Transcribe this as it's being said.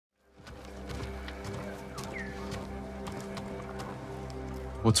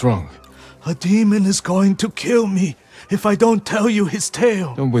What's wrong? A demon is going to kill me if I don't tell you his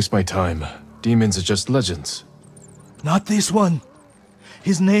tale. Don't waste my time. Demons are just legends. Not this one.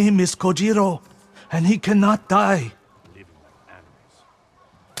 His name is Kojiro, and he cannot die.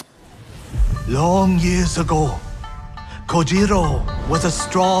 Long years ago, Kojiro was a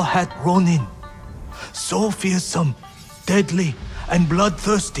Straw Hat Ronin. So fearsome, deadly, and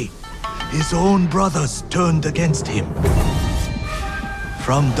bloodthirsty, his own brothers turned against him.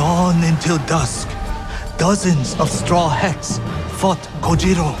 From dawn until dusk, dozens of Straw Hats fought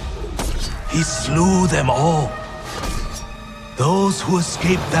Kojiro. He slew them all. Those who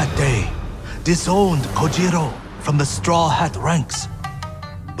escaped that day disowned Kojiro from the Straw Hat ranks,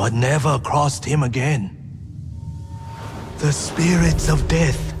 but never crossed him again. The spirits of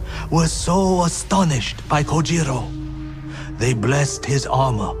death were so astonished by Kojiro, they blessed his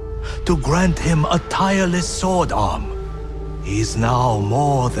armor to grant him a tireless sword arm. He's now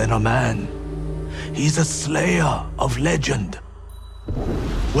more than a man. He's a slayer of legend.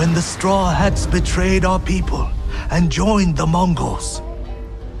 When the Straw Hats betrayed our people and joined the Mongols,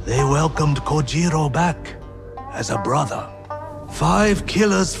 they welcomed Kojiro back as a brother. 5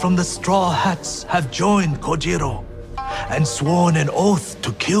 killers from the Straw Hats have joined Kojiro and sworn an oath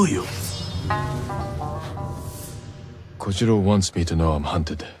to kill you. Kojiro wants me to know I'm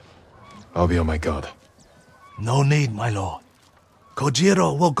hunted. I'll be on my guard. No need, my lord.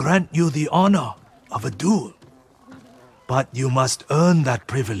 Kojiro will grant you the honor of a duel. But you must earn that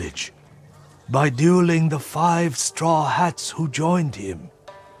privilege by dueling the 5 Straw Hats who joined him.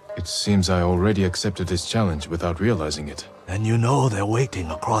 It seems I already accepted his challenge without realizing it. And you know they're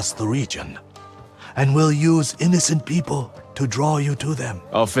waiting across the region, and will use innocent people to draw you to them.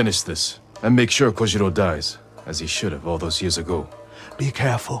 I'll finish this, and make sure Kojiro dies, as he should have all those years ago. Be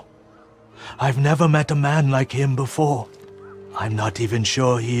careful. I've never met a man like him before. I'm not even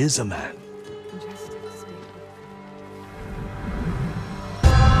sure he is a man.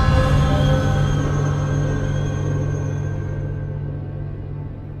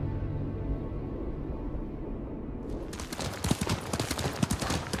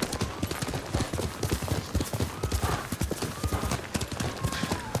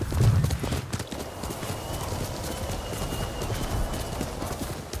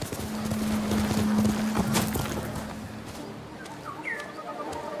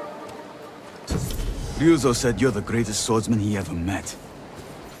 Ryuzo said you're the greatest swordsman he ever met.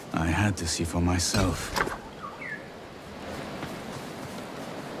 I had to see for myself.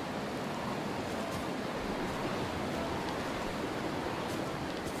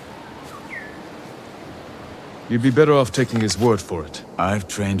 You'd be better off taking his word for it. I've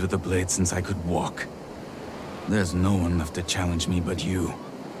trained with the blade since I could walk. There's no one left to challenge me but you.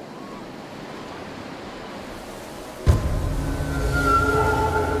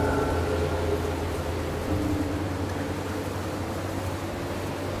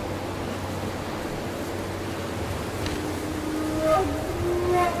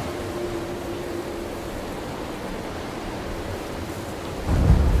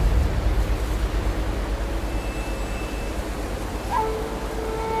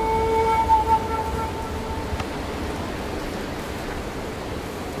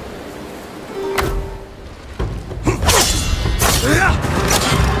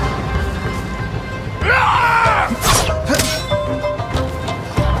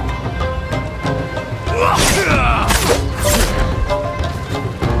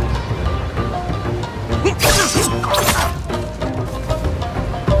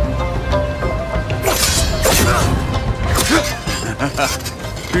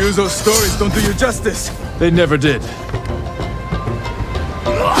 Ryuzo's stories don't do you justice. They never did.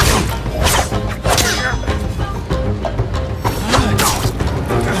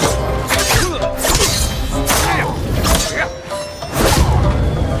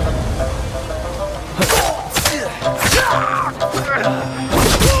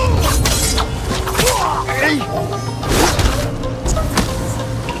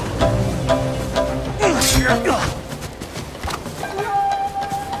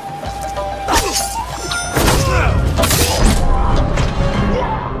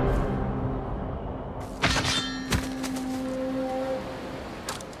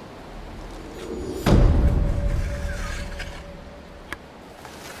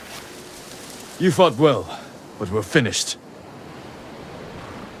 You fought well, but we're finished.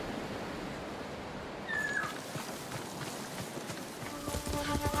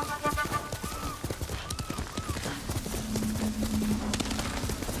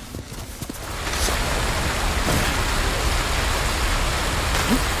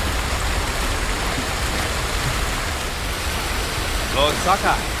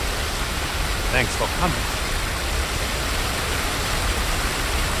 Sakai. Thanks for coming.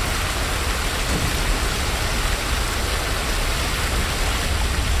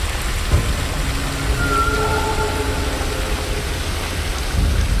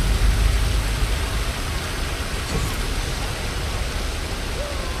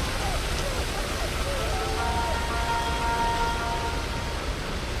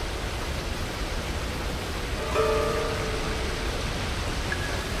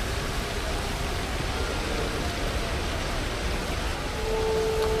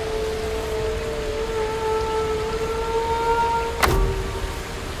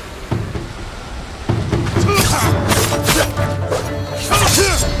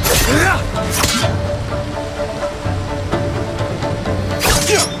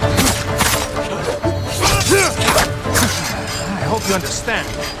 I hope you understand.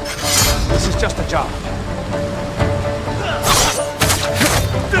 This is just a job.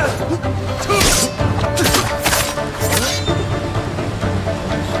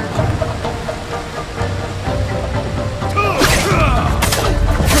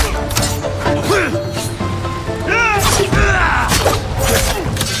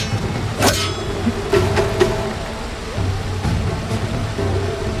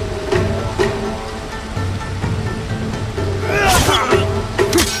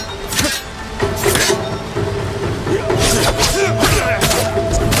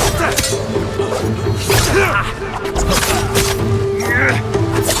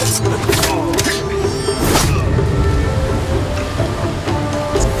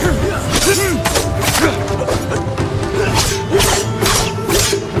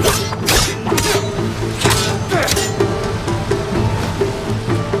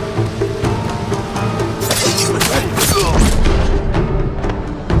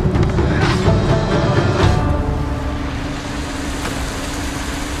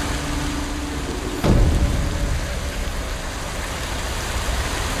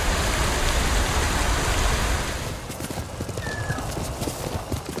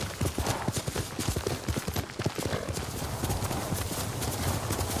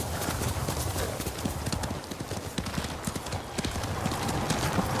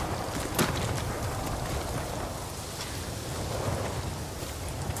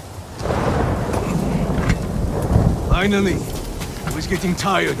 Finally! I was getting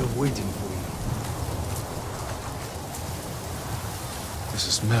tired of waiting for you. This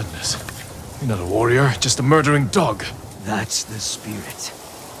is madness. You're not a warrior, just a murdering dog. That's the spirit.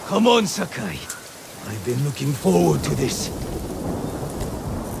 Come on, Sakai. I've been looking forward to this.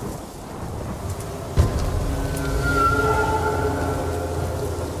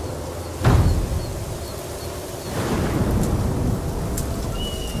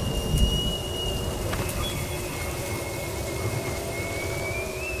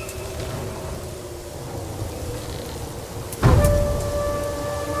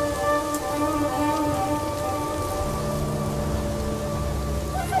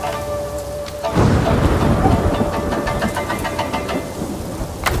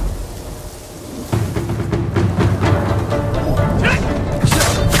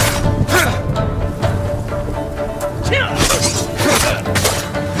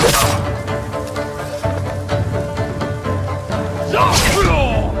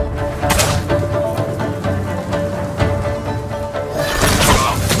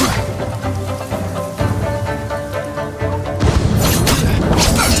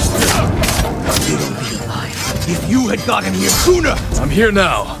 Gotten here sooner! I'm here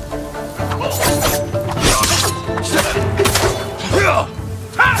now.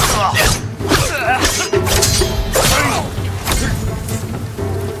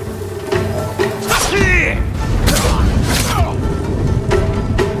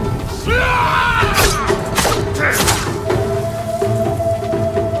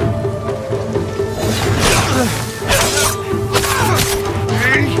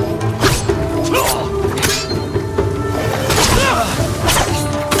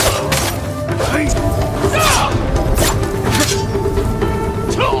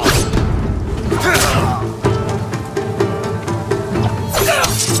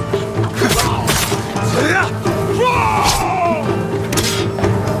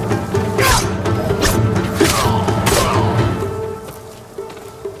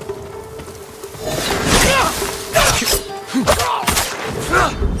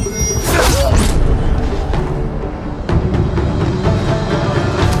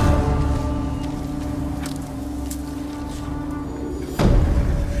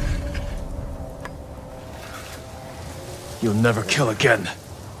 You'll never kill again.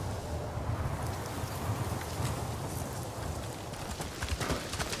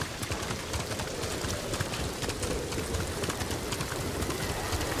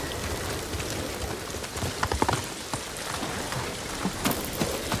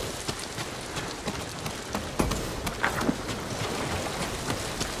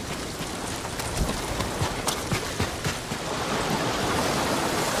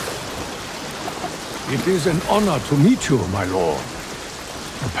 It is an honor to meet you, my lord.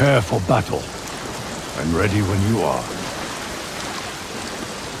 Prepare for battle. I'm ready when you are.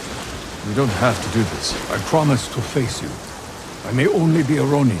 You don't have to do this. I promise to face you. I may only be a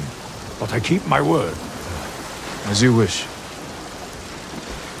Ronin, but I keep my word. As you wish.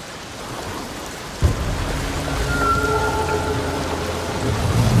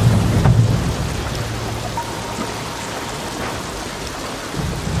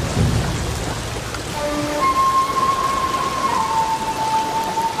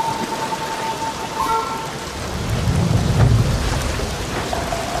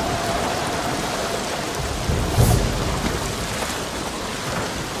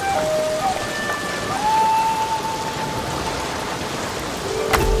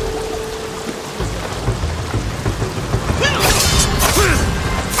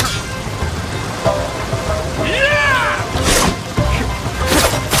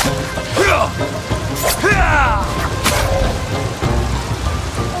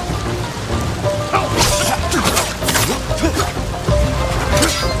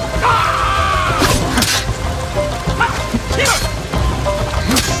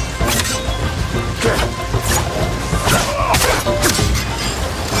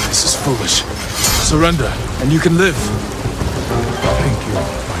 Surrender, and you can live. Thank you,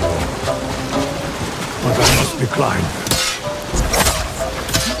 my lord. But I must decline.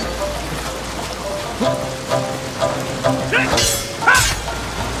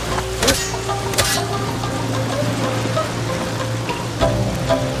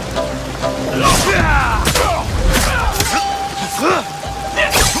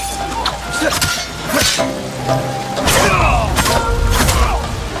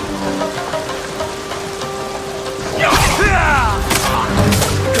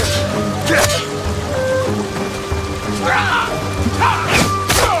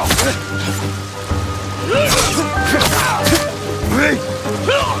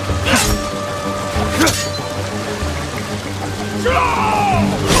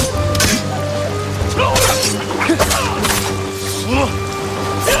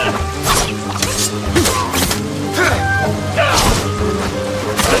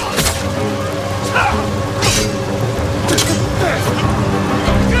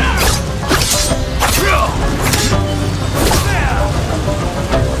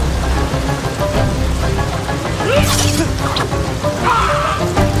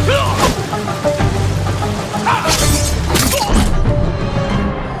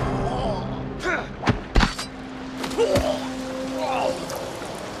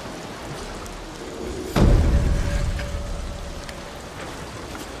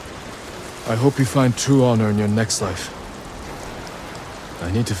 I hope you find true honor in your next life. I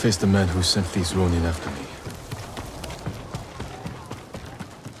need to face the men who sent these Ronin after me.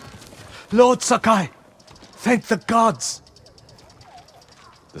 Lord Sakai! Thank the gods!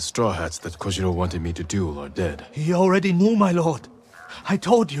 The Straw Hats that Kojiro wanted me to duel are dead. He already knew, my lord. I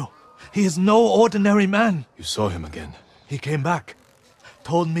told you, he is no ordinary man. You saw him again. He came back.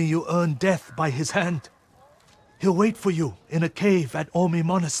 Told me you earned death by his hand. He'll wait for you in a cave at Omi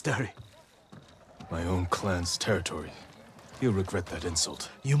Monastery. My own clan's territory. He'll regret that insult.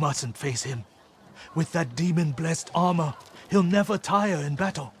 You mustn't face him. With that demon-blessed armor, he'll never tire in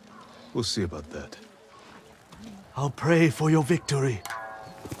battle. We'll see about that. I'll pray for your victory.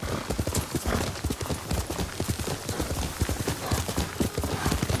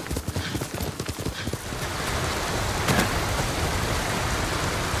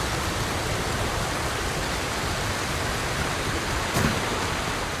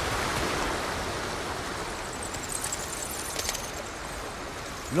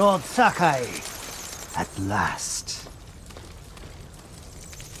 Lord Sakai, at last.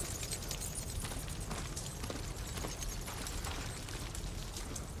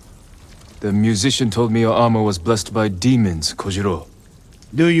 The musician told me your armor was blessed by demons, Kojiro.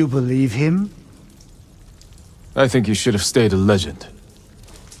 Do you believe him? I think you should have stayed a legend.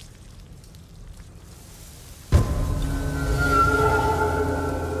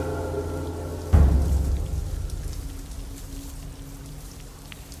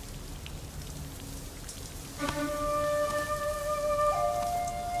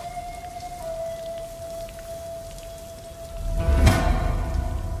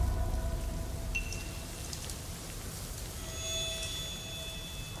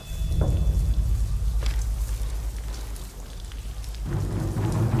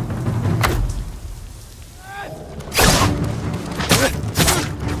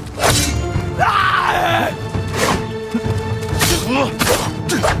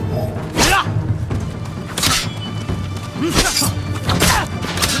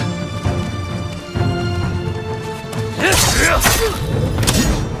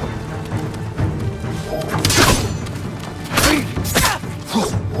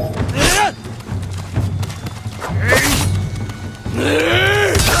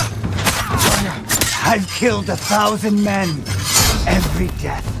 killed 1,000 men. Every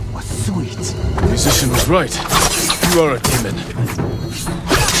death was sweet. The musician was right. You are a demon.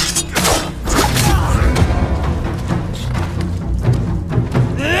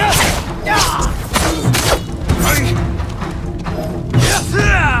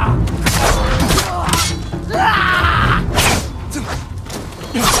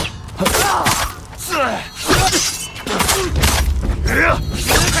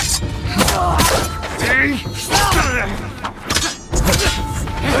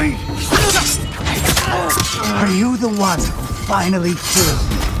 Are you the one who finally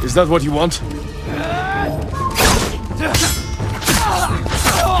killed me? Is that what you want?